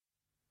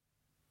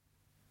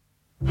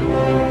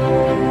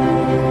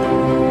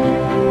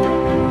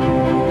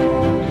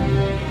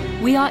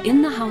are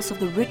in the house of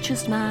the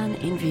richest man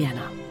in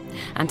Vienna,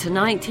 and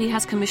tonight he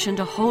has commissioned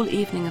a whole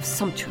evening of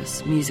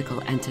sumptuous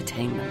musical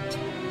entertainment.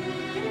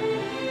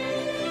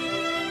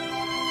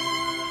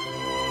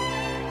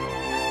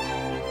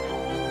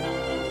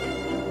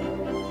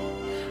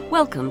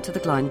 Welcome to the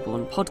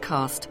Glyndebourne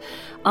podcast.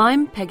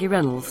 I'm Peggy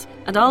Reynolds,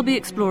 and I'll be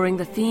exploring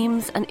the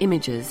themes and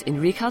images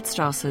in Richard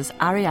Strauss's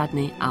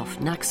Ariadne auf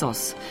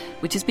Naxos,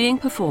 which is being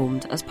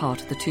performed as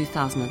part of the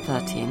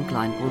 2013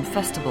 Glyndebourne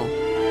Festival.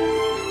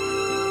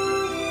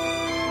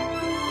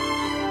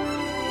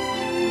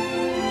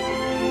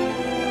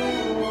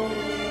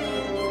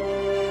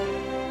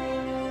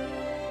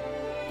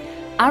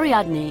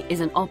 Ariadne is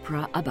an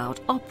opera about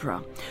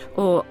opera,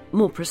 or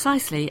more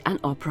precisely, an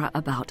opera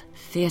about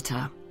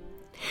theatre.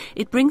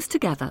 It brings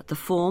together the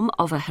form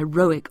of a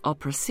heroic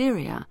opera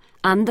seria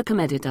and the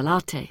commedia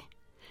dell'arte.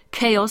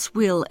 Chaos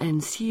will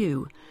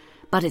ensue,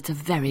 but it's a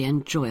very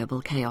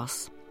enjoyable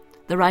chaos.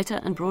 The writer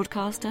and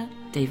broadcaster,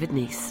 David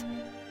Neese.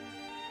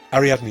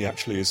 Ariadne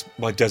actually is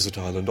my desert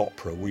island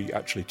opera. We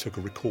actually took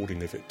a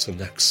recording of it to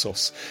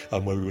Naxos,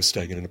 where we were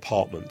staying in an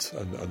apartment,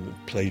 and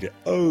played it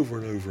over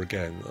and over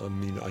again. I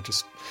mean, I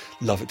just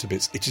love it to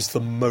bits. It is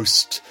the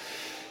most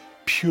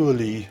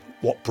purely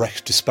what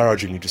Brecht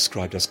disparagingly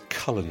described as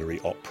culinary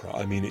opera.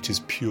 I mean, it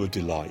is pure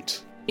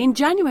delight. In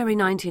January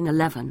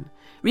 1911,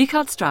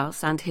 Richard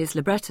Strauss and his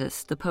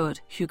librettist, the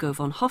poet Hugo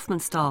von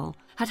Hofmannsthal,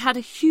 had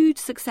a huge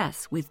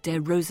success with Der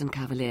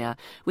Rosenkavalier,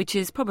 which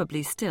is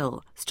probably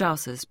still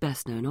Strauss's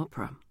best-known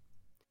opera.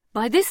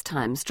 By this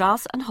time,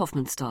 Strauss and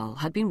Hofmannsthal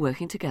had been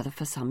working together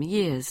for some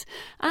years,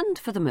 and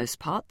for the most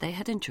part they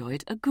had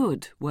enjoyed a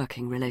good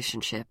working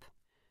relationship.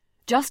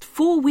 Just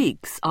 4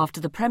 weeks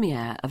after the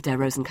premiere of Der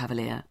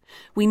Rosenkavalier,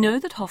 we know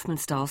that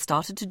Hofmannsthal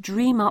started to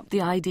dream up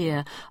the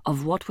idea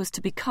of what was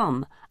to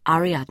become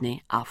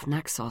Ariadne auf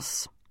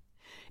Naxos.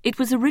 It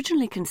was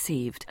originally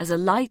conceived as a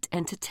light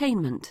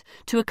entertainment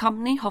to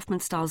accompany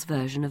Hofmannsthal's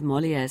version of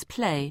Molière's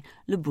play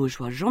Le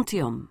Bourgeois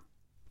Gentilhomme.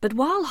 But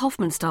while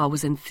Hofmannsthal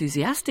was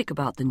enthusiastic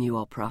about the new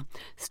opera,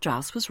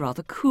 Strauss was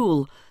rather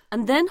cool,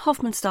 and then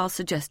Hofmannsthal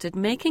suggested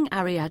making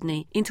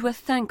Ariadne into a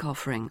thank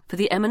offering for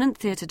the eminent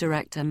theatre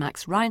director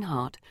Max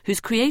Reinhardt, whose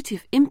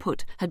creative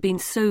input had been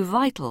so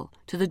vital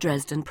to the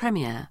Dresden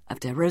premiere of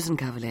Der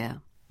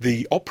Rosenkavalier.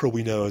 The opera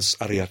we know as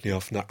Ariadne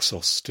auf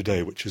Naxos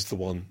today, which is the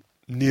one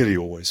nearly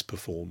always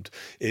performed,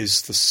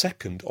 is the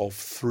second of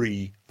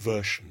 3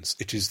 versions.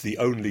 It is the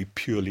only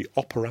purely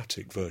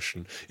operatic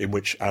version in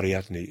which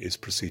Ariadne is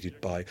preceded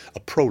by a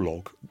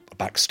prologue, a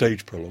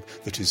backstage prologue,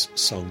 that is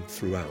sung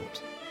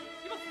throughout.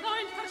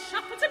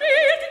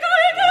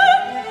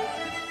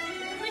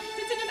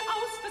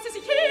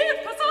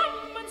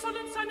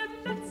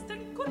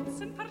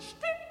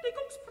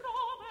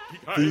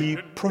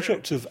 The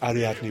project of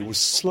Ariadne was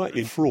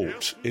slightly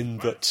fraught in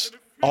that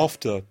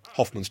after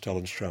Hofmannsthal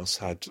and Strauss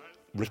had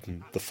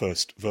written the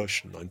first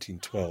version,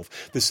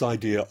 1912, this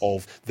idea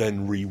of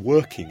then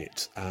reworking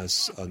it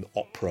as an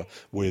opera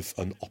with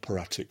an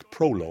operatic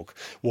prologue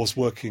was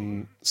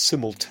working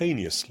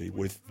simultaneously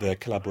with their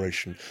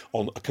collaboration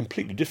on a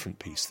completely different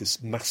piece,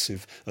 this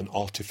massive and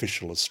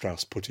artificial, as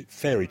Strauss put it,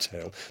 fairy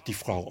tale, Die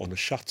Frau ohne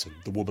Schatten,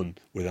 the woman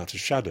without a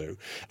shadow.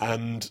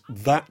 And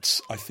that,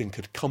 I think,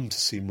 had come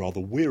to seem rather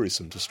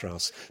wearisome to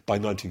Strauss by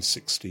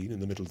 1916,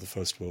 in the middle of the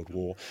First World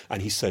War,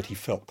 and he said he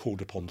felt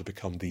called upon to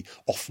become the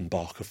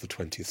Offenbach of the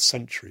 20th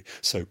century.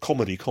 So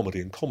comedy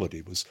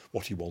was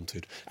what he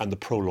wanted, and the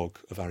prologue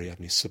of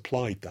Ariadne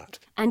supplied that.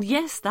 And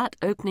yes, that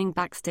opening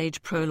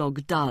backstage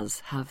prologue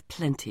does have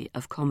plenty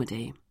of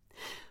comedy.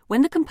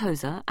 When the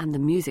composer and the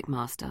music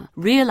master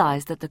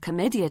realise that the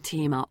commedia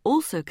team are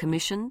also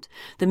commissioned,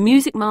 the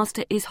music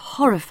master is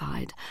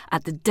horrified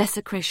at the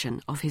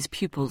desecration of his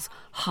pupil's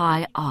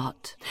high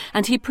art,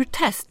 and he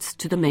protests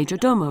to the major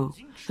domo,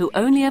 who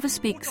only ever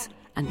speaks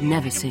and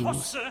never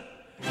sings.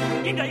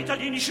 In der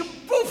italienischen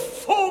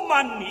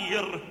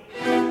Buffo-Manier.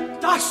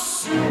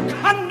 Das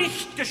kann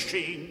nicht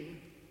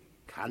geschehen.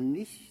 Kann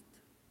nicht?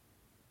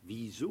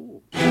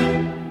 Wieso?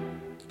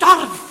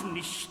 Darf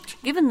nicht.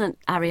 Given that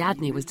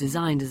Ariadne was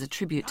designed as a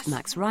tribute to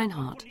Max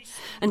Reinhardt,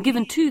 and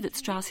given too that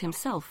Strauss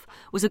himself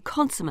was a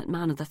consummate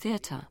man of the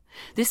theatre,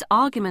 this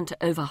argument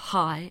over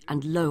high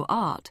and low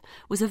art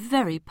was a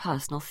very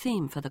personal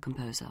theme for the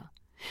composer.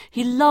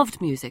 He loved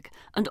music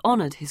and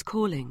honoured his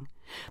calling.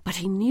 But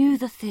he knew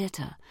the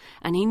theatre,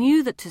 and he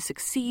knew that to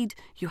succeed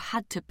you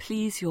had to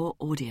please your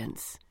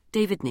audience.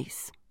 David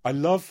Neese. I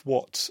love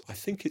what, I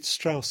think it's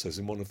Strauss says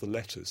in one of the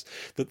letters,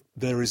 that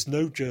there is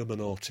no German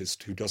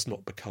artist who does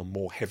not become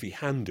more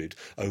heavy-handed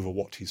over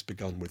what he's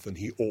begun with than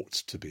he ought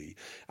to be.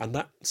 And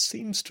that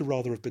seems to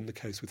rather have been the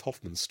case with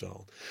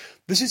Hofmannsthal.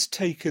 This is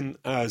taken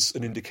as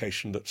an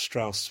indication that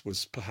Strauss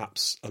was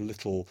perhaps a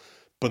little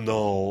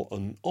banal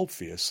and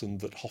obvious, and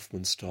that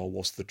Hofmannsthal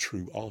was the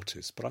true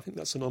artist. But I think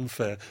that's an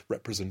unfair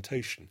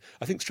representation.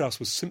 I think Strauss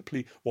was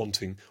simply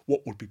wanting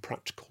what would be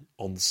practical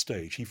on the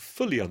stage. He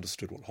fully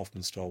understood what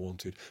Hofmannsthal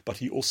wanted, but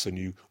he also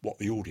knew what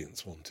the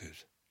audience wanted.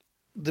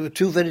 There were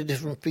 2 very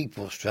different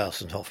people,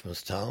 Strauss and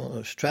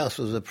Hofmannsthal. Strauss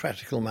was a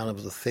practical man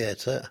of the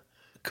theatre,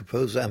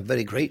 composer and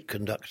very great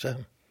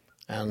conductor.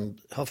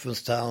 And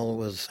Hofmannsthal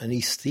was an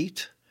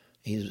aesthete.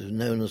 He's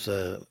known as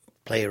a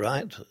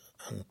playwright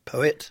and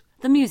poet.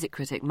 The music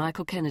critic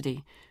Michael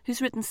Kennedy,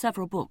 who's written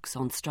several books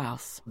on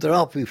Strauss. There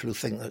are people who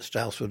think that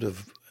Strauss would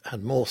have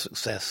had more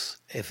success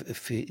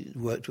if he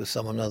worked with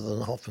someone other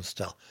than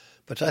Hofmannsthal.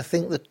 But I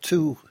think the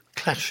two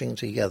clashing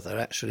together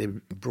actually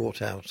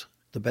brought out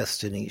the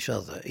best in each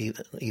other,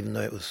 even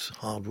though it was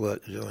hard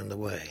work during the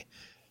way.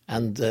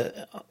 And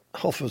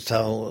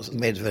Hofmannsthal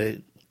made a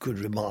very good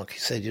remark. He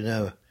said,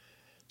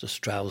 to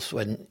Strauss,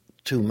 when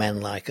two men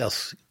like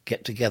us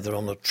get together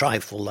on a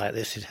trifle like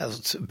this, it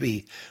has to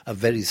be a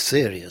very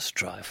serious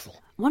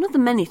trifle. One of the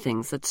many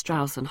things that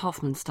Strauss and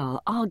Hofmannsthal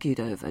argued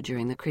over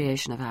during the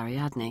creation of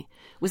Ariadne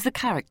was the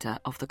character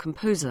of the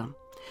composer.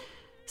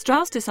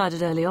 Strauss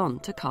decided early on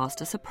to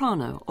cast a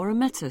soprano or a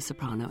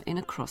mezzo-soprano in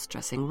a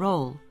cross-dressing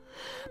role.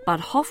 But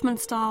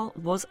Hofmannsthal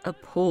was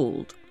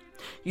appalled.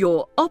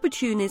 "Your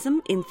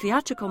opportunism in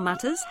theatrical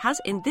matters has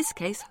in this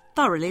case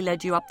thoroughly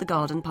led you up the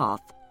garden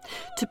path.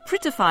 To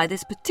prettify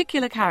this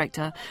particular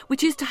character,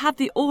 which is to have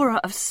the aura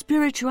of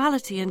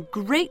spirituality and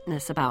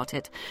greatness about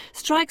it,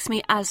 strikes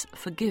me as,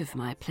 forgive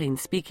my plain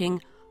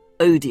speaking,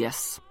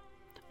 odious.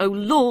 O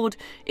Lord,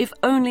 if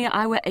only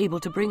I were able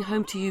to bring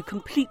home to you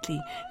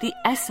completely the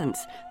essence,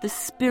 the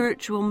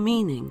spiritual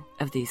meaning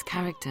of these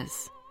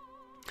characters."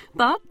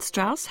 But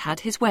Strauss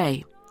had his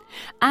way,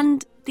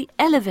 and the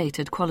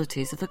elevated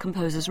qualities of the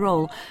composer's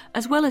role,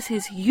 as well as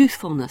his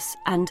youthfulness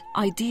and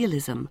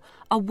idealism,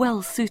 are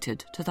well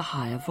suited to the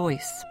higher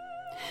voice.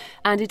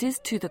 And it is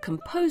to the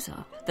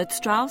composer that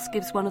Strauss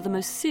gives one of the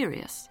most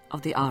serious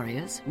of the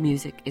arias,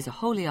 Music is a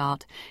Holy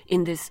Art,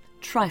 in this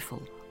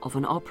trifle of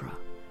an opera.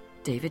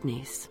 David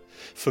Neese.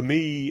 For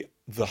me,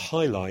 the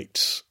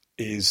highlight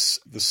is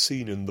the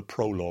scene in the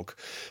prologue.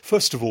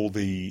 First of all,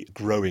 the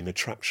growing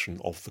attraction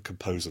of the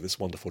composer, this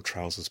wonderful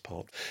trousers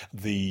part,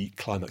 the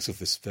climax of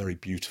this very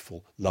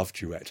beautiful love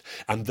duet,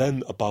 and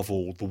then, above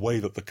all, the way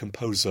that the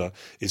composer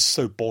is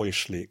so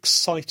boyishly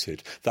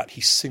excited that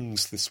he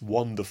sings this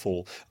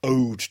wonderful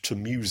ode to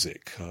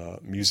music.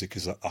 Music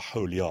is a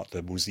holy art.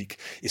 Der Musik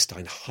ist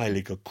ein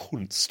heiliger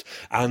Kunst.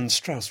 And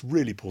Strauss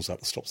really pulls out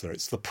the stops there.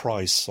 It's the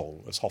prize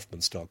song, as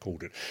Hofmannsthal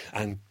called it.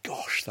 And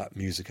gosh, that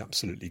music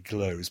absolutely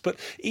glows. But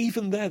even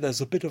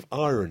there's a bit of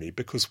irony,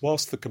 because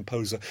whilst the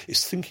composer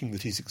is thinking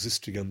that he's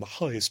existing on the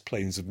highest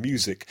planes of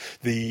music,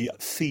 the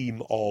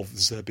theme of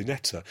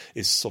Zerbinetta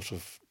is sort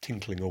of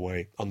tinkling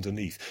away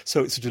underneath.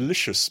 So it's a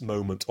delicious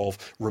moment of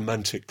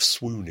romantic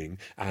swooning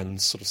and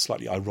sort of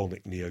slightly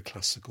ironic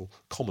neoclassical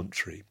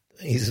commentary.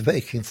 He's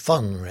making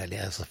fun, really,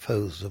 I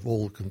suppose, of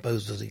all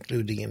composers,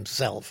 including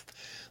himself,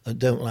 that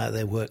don't like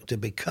their work to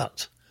be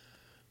cut.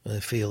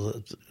 They feel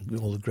that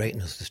all the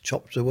greatness is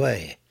chopped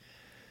away.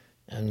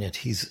 And yet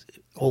he's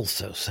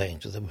also saying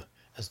to them,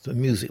 as the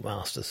music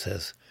master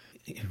says,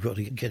 you've got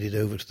to get it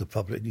over to the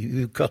public.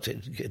 You cut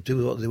it,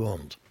 do what they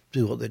want,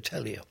 do what they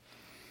tell you.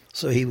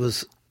 So he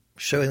was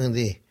showing them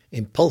the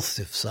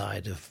impulsive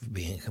side of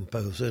being a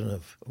composer and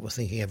of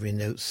thinking every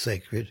note's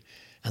sacred,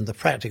 and the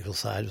practical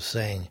side of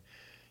saying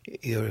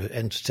you're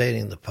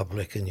entertaining the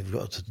public and you've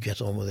got to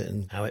get on with it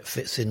and how it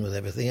fits in with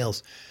everything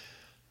else.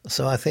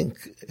 So I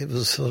think it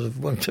was sort of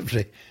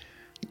wonderfully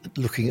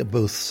looking at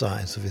both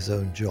sides of his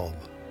own job.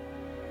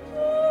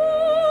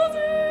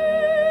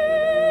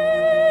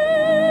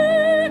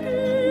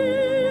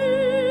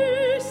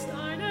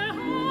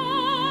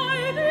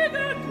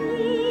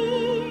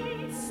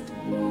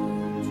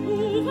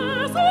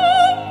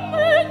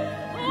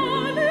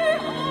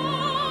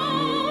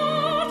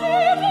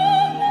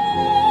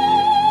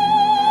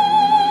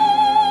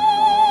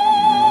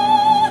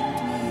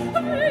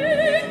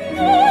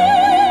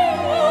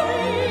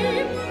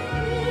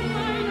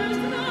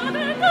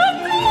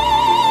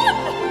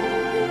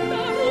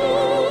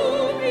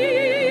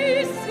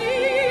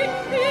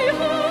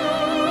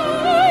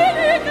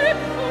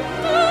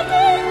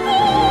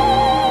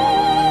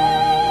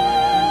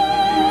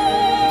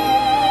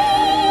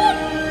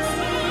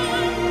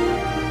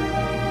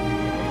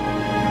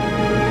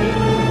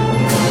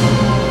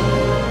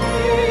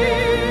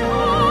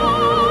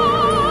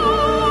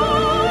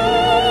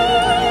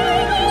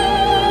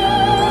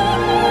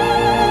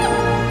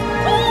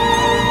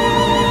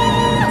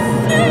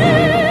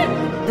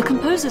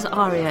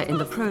 Aria in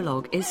the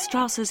prologue is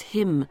Strauss's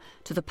hymn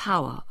to the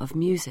power of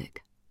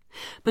music.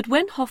 But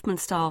when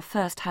Hofmannsthal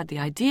first had the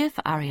idea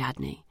for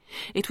Ariadne,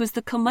 it was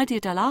the commedia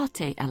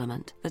dell'arte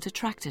element that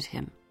attracted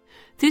him.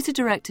 Theatre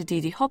director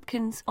Didi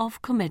Hopkins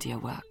of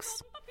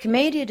Commediaworks.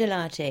 Commedia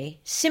dell'arte,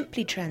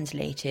 simply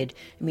translated,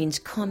 means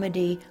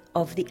comedy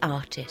of the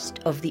artist,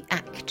 of the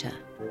actor.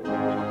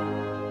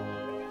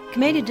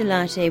 Commedia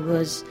dell'arte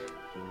was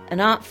an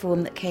art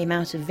form that came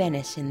out of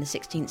Venice in the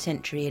 16th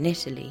century in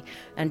Italy,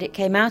 and it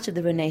came out of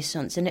the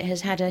Renaissance, and it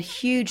has had a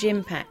huge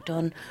impact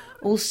on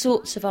all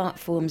sorts of art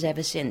forms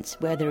ever since,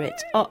 whether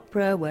it's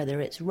opera,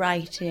 whether it's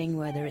writing,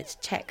 whether it's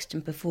text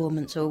and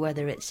performance, or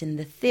whether it's in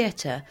the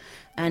theatre.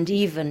 And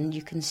even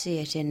you can see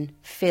it in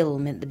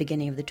film at the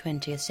beginning of the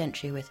 20th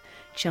century with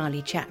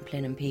Charlie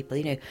Chaplin and people.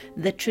 You know,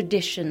 the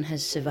tradition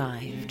has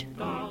survived.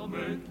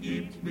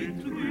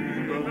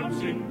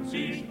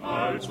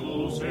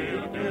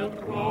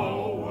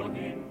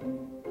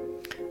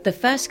 The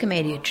first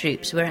commedia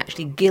troupes were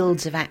actually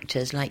guilds of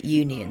actors, like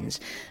unions,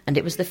 and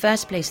it was the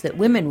first place that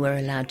women were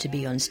allowed to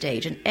be on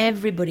stage, and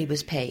everybody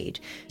was paid.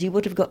 You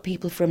would have got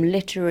people from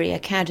literary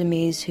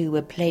academies who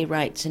were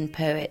playwrights and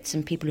poets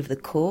and people of the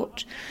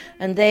court,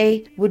 and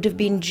they would have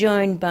been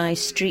joined by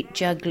street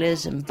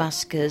jugglers and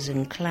buskers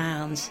and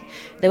clowns.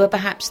 There were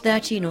perhaps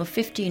 13 or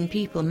 15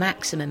 people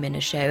maximum in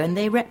a show, and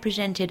they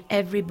represented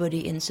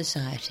everybody in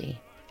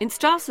society. In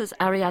Strauss's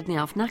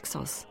Ariadne auf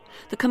Naxos,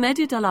 the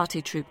commedia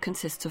dell'arte troupe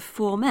consists of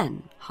 4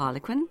 men,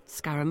 Harlequin,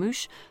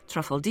 Scaramouche,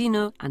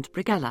 Truffaldino and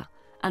Brigella,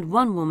 and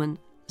 1 woman,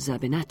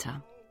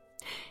 Zerbinetta.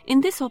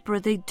 In this opera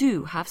they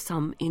do have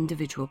some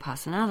individual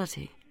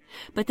personality,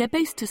 but they're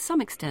based to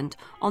some extent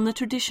on the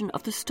tradition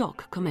of the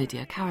stock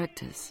commedia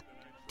characters.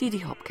 Didi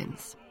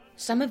Hopkins.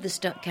 Some of the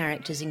stock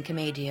characters in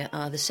commedia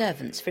are the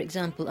servants. For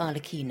example,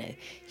 Arlecchino.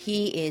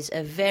 He is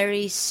a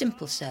very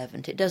simple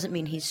servant. It doesn't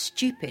mean he's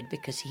stupid,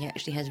 because he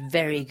actually has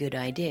very good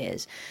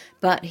ideas,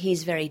 but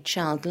he's very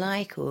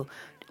childlike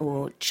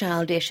or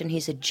childish, and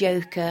he's a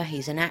joker,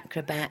 he's an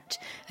acrobat,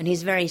 and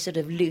he's very sort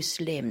of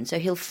loose-limbed. So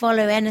he'll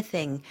follow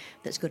anything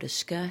that's got a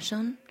skirt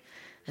on.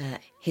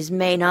 His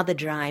main other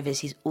drive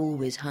is he's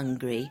always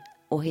hungry,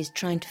 or he's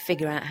trying to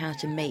figure out how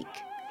to make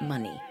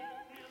money.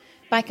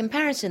 By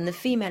comparison, the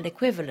female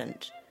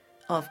equivalent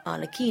of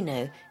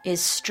Arlecchino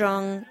is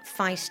strong,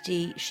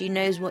 feisty, she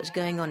knows what's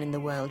going on in the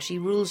world, she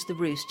rules the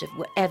roost of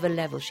whatever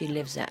level she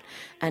lives at,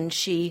 and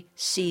she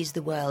sees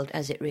the world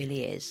as it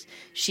really is.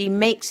 She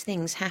makes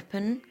things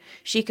happen,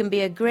 she can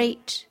be a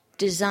great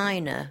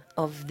designer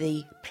of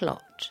the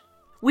plot.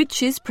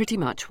 Which is pretty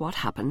much what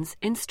happens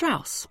in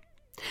Strauss.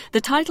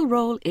 The title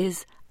role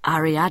is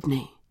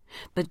Ariadne,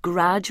 but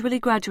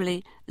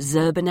gradually,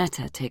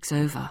 Zerbinetta takes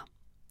over.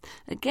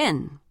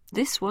 Again,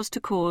 this was to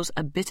cause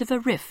a bit of a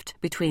rift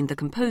between the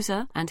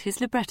composer and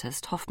his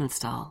librettist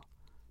Hofmannsthal.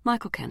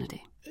 Michael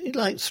Kennedy. He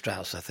liked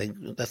Strauss, I think.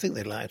 I think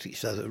they liked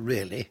each other,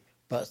 really.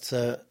 But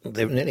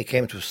they nearly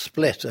came to a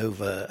split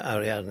over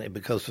Ariadne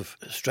because of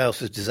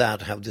Strauss's desire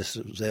to have this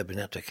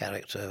Zerbinetta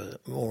character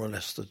more or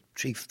less the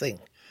chief thing.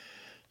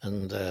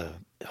 And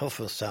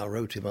Hofmannsthal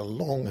wrote him a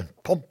long and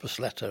pompous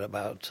letter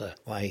about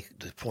why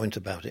the point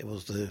about it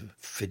was the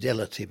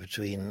fidelity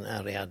between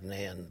Ariadne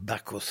and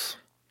Bacchus.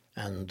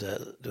 And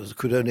there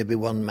could only be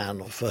one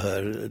man for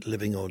her,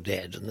 living or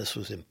dead, and this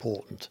was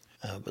important.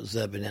 But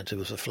Zerbinetta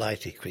was a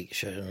flighty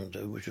creature,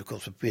 and which of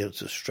course appealed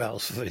to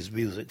Strauss for his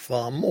music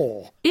far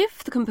more.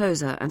 If the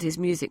composer and his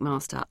music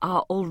master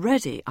are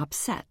already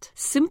upset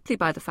simply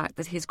by the fact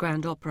that his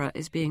grand opera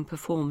is being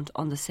performed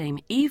on the same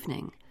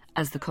evening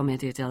as the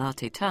commedia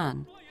dell'arte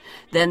turn,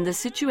 then the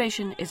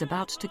situation is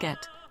about to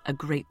get a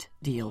great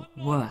deal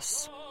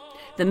worse.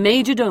 The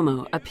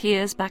majordomo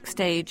appears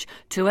backstage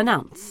to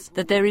announce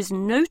that there is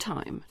no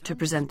time to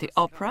present the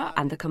opera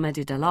and the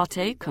commedia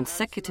dell'arte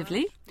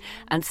consecutively,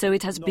 and so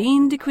it has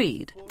been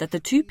decreed that the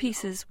 2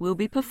 pieces will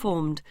be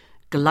performed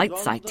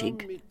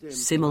gleichzeitig,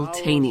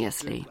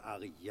 simultaneously.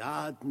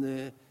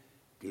 Ariadne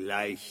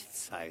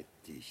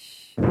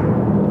gleichzeitig.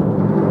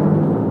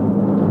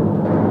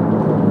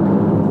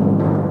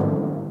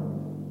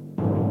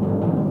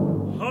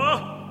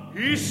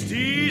 Ist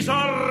dieser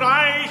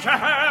reiche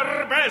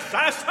Herr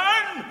besessen?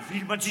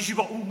 Will man sich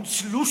über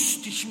uns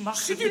lustig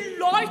machen? Sind die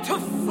Leute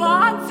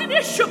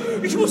wahnsinnig?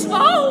 Ich muss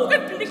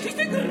augenblicklich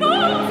den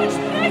Grafen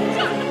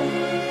sprechen.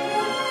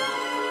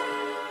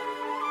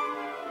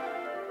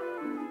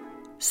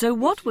 So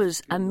what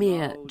was a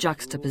mere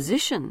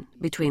juxtaposition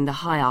between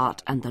the high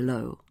art and the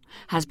low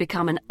has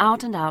become an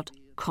out-and-out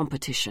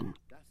competition.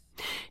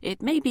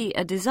 It may be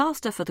a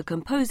disaster for the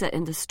composer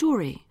in the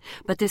story,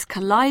 but this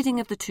colliding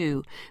of the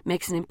two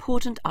makes an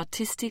important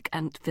artistic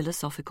and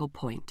philosophical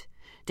point.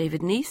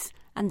 David Neese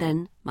and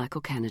then Michael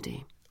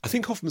Kennedy. I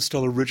think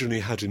Hofmannsthal originally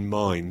had in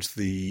mind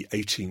the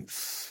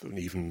 18th and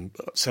even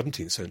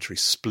 17th century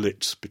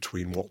split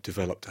between what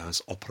developed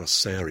as opera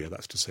seria,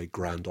 that's to say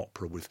grand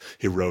opera with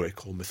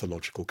heroic or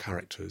mythological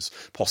characters,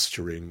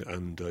 posturing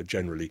and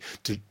generally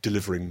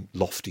delivering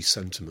lofty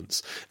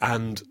sentiments,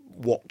 and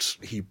what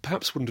he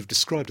perhaps wouldn't have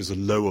described as a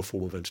lower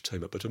form of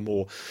entertainment, but a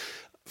more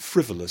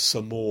frivolous,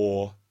 a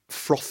more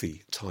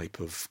frothy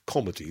type of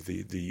comedy,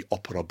 the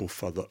opera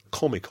buffa, the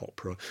comic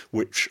opera,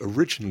 which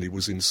originally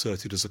was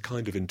inserted as a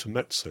kind of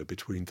intermezzo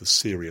between the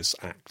serious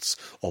acts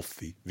of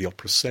the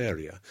opera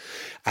seria.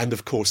 And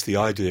of course the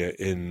idea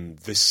in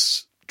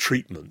this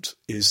treatment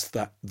is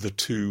that the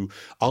two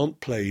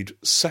aren't played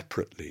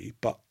separately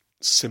but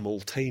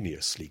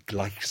simultaneously,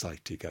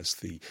 gleichzeitig, as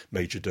the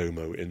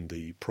majordomo in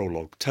the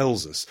prologue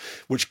tells us,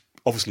 which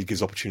obviously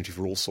gives opportunity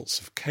for all sorts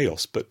of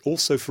chaos, but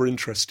also for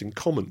interesting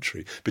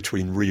commentary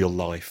between real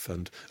life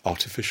and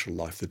artificial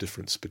life, the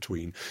difference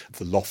between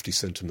the lofty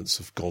sentiments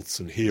of gods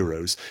and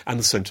heroes and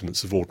the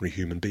sentiments of ordinary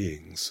human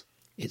beings.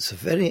 It's a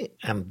very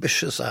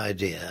ambitious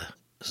idea,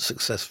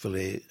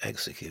 successfully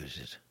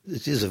executed.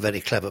 It is a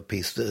very clever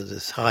piece,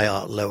 this high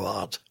art, low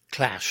art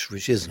clash,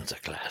 which isn't a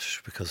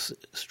clash because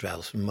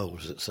Strauss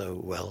moulds it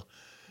so well.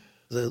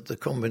 The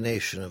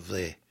combination of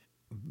the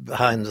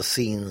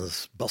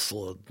behind-the-scenes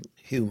bustle and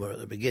humour at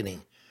the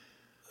beginning,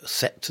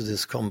 set to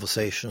this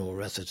conversational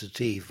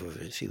recitative of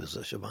which he was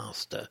such a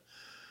master,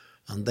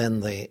 and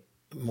then the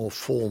more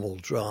formal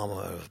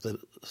drama of the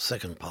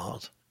second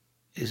part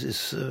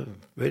is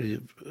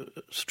really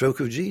a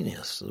stroke of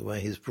genius, the way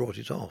he's brought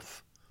it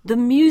off. The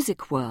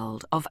music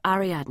world of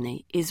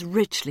Ariadne is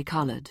richly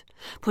coloured,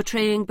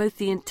 portraying both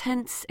the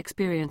intense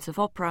experience of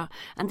opera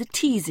and the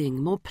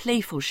teasing, more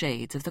playful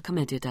shades of the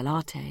commedia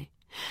dell'arte.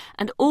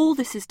 And all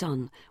this is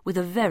done with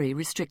a very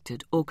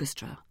restricted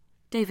orchestra.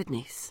 David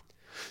Neese.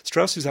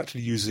 Strauss is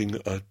actually using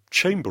a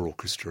chamber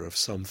orchestra of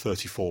some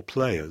 34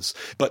 players,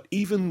 but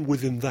even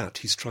within that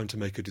he's trying to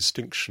make a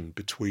distinction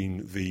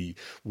between the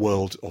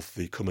world of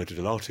the commedia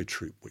dell'arte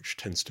troupe, which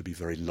tends to be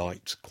very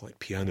light, quite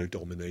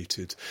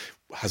piano-dominated,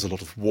 has a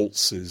lot of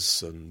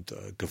waltzes and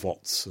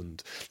gavottes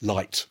and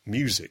light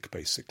music,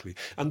 basically,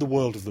 and the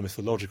world of the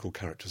mythological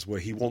characters, where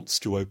he wants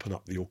to open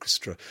up the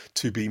orchestra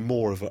to be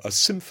more of a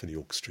symphony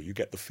orchestra. You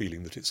get the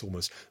feeling that it's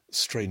almost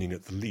straining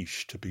at the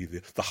leash to be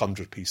the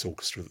 100-piece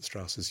orchestra that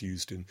Strauss has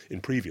used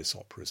in previous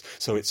operas.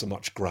 So it's a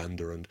much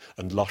grander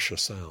and lusher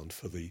sound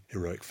for the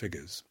heroic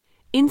figures.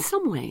 In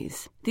some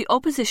ways, the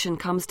opposition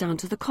comes down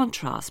to the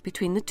contrast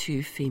between the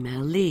two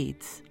female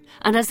leads.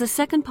 And as the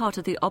second part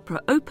of the opera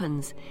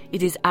opens,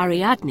 it is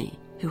Ariadne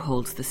who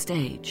holds the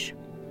stage.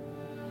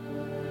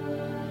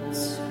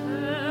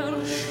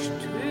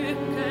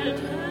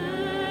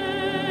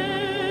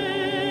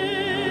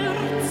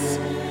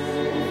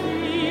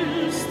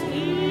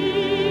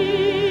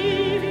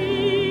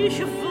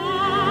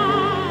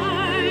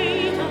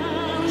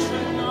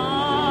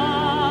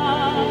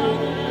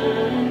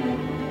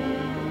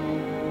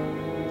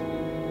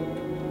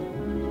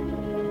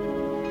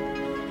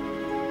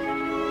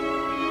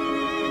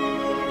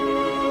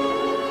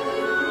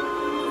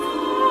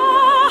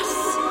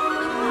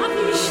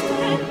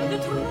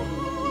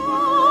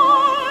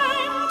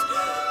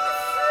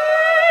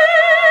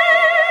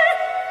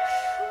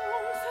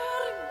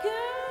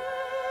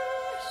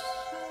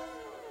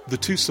 The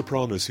two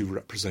sopranos who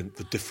represent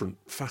the different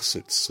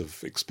facets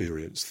of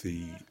experience,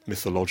 the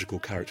mythological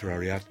character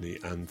Ariadne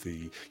and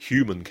the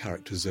human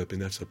character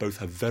Zerbinetta, both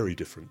have very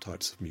different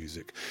types of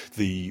music.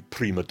 The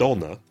prima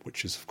donna,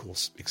 which is of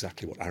course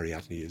exactly what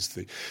Ariadne is,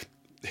 the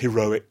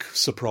heroic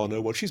soprano,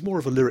 well, she's more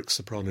of a lyric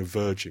soprano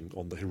verging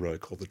on the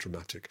heroic or the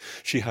dramatic.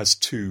 She has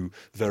two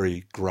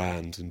very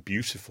grand and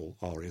beautiful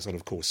arias and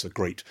of course a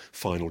great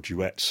final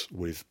duet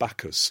with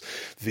Bacchus.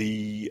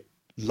 The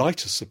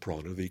lighter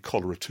soprano, the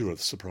coloratura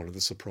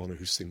the soprano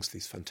who sings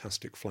these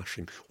fantastic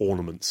flashing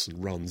ornaments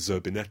and runs,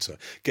 Zerbinetta,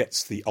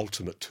 gets the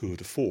ultimate tour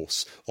de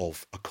force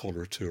of a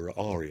coloratura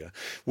aria,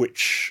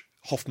 which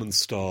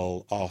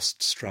Hofmannsthal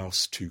asked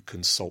Strauss to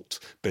consult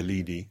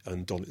Bellini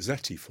and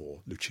Donizetti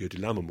for, Lucia di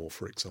Lammermoor,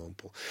 for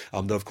example.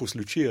 Though, of course,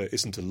 Lucia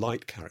isn't a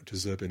light character,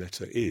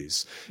 Zerbinetta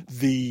is.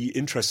 The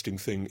interesting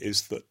thing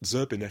is that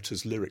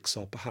Zerbinetta's lyrics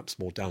are perhaps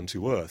more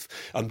down-to-earth,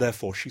 and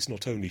therefore she's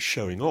not only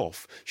showing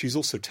off, she's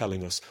also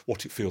telling us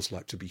what it feels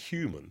like to be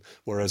human,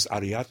 whereas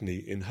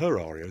Ariadne, in her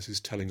arias, is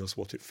telling us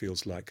what it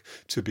feels like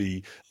to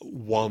be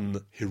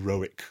one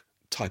heroic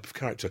type of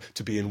character,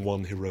 to be in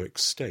one heroic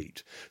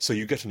state. So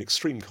you get an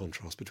extreme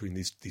contrast between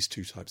these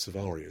two types of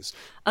arias.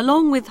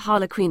 Along with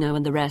Harlequino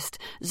and the rest,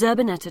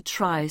 Zerbinetta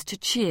tries to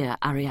cheer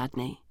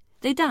Ariadne.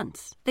 They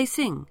dance, they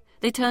sing,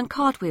 they turn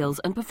cartwheels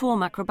and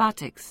perform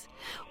acrobatics,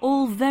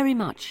 all very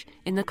much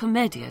in the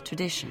commedia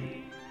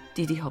tradition.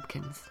 Didi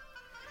Hopkins.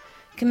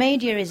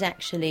 Commedia is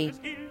actually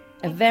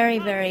a very,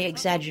 very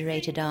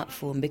exaggerated art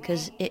form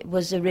because it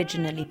was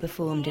originally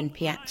performed in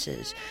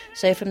piazzas.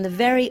 So from the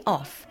very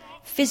off,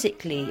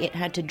 physically, it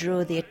had to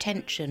draw the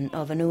attention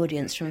of an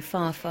audience from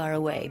far, far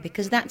away,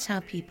 because that's how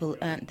people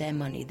earned their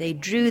money. They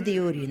drew the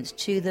audience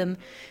to them,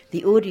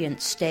 the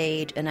audience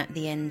stayed, and at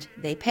the end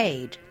they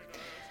paid.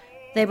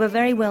 They were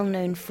very well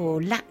known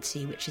for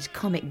lazzi, which is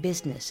comic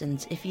business,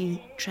 and if you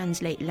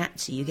translate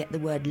lazzi, you get the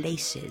word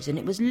laces, and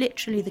it was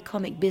literally the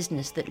comic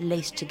business that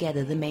laced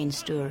together the main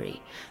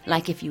story.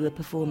 Like if you were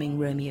performing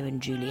Romeo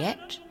and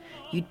Juliet,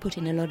 you'd put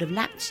in a lot of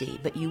lazzi,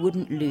 but you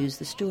wouldn't lose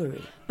the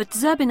story. But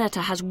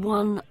Zerbinetta has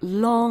one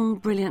long,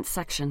 brilliant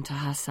section to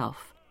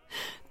herself.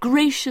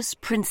 Gracious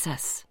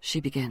princess, she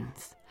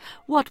begins.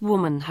 What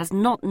woman has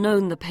not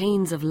known the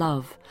pains of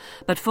love?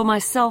 But for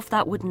myself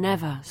that would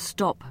never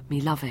stop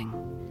me loving.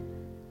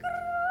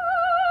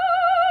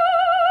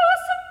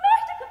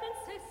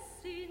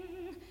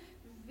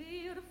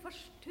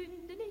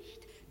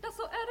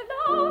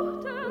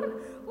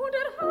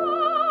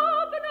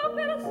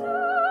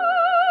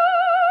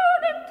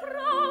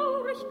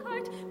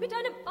 Mit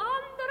einem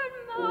anderen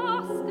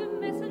Maß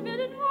gemessen wird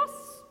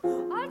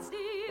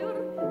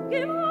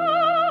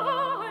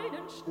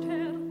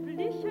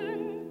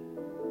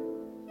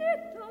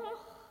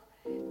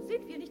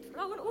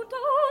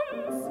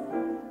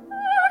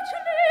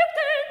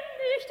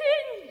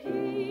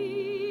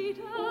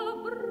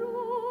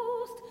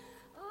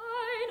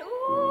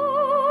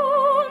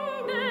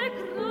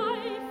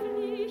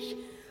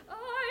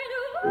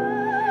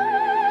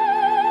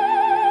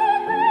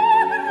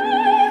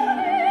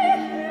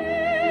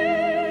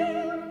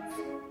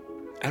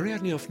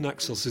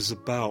Naxos is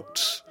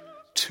about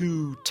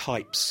two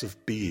types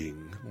of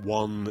being.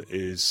 One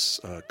is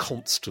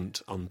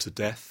constant unto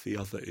death, the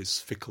other is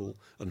fickle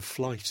and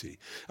flighty.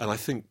 And I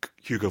think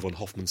Hugo von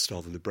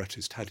Hofmannsthal, the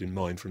librettist, had in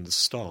mind from the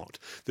start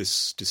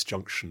this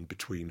disjunction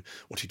between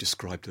what he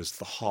described as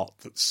the heart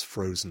that's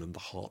frozen and the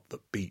heart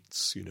that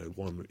beats. You know,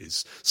 one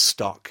is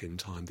stuck in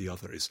time, the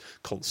other is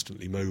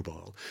constantly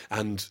mobile.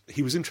 And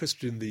he was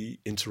interested in the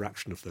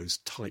interaction of those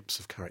types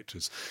of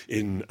characters.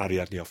 In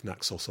Ariadne of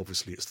Naxos,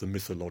 obviously, it's the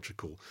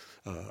mythological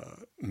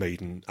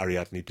maiden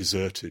Ariadne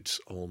deserted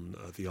on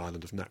the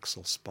island of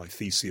Naxos by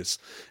Theseus.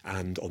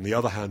 And on the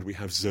other hand, we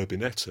have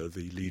Zerbinetta,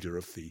 the leader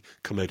of the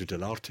commedia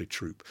dell'arte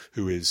troupe,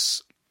 who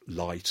is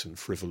light and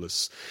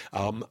frivolous.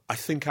 I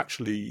think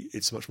actually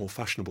it's much more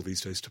fashionable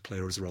these days to play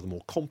her as a rather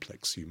more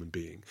complex human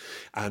being.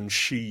 And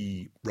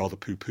she rather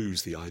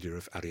poo-poos the idea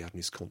of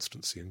Ariadne's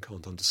constancy and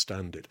can't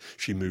understand it.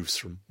 She moves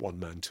from one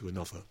man to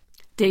another.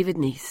 David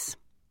Neace.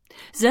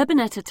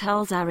 Zerbinetta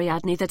tells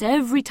Ariadne that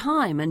every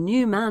time a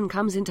new man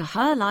comes into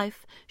her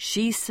life,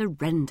 she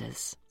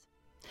surrenders.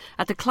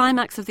 At the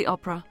climax of the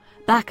opera,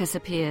 Bacchus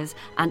appears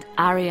and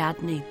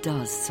Ariadne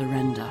does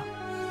surrender.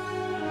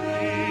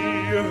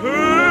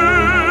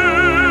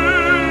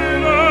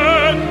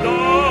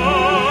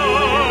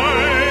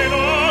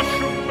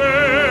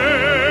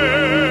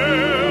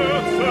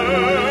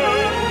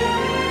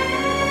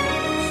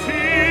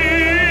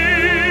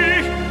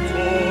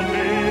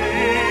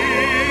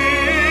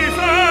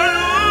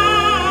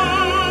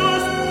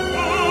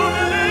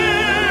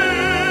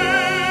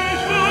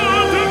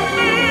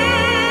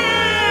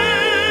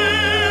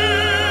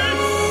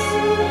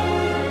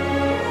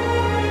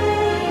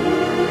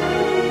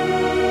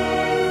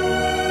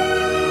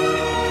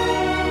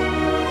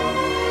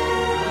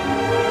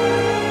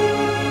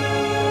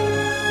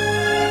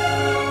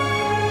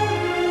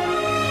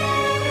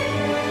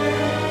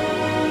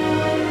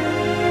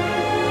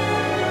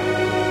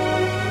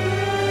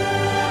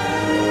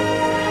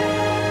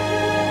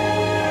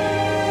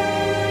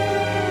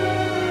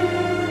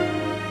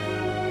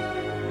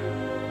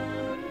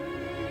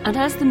 And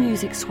as the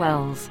music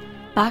swells,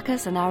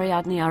 Bacchus and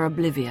Ariadne are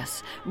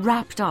oblivious,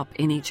 wrapped up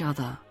in each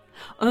other.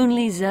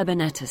 Only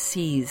Zerbinetta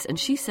sees, and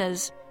she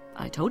says,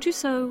 "I told you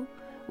so.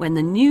 When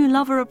the new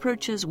lover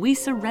approaches, we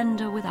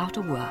surrender without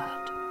a word."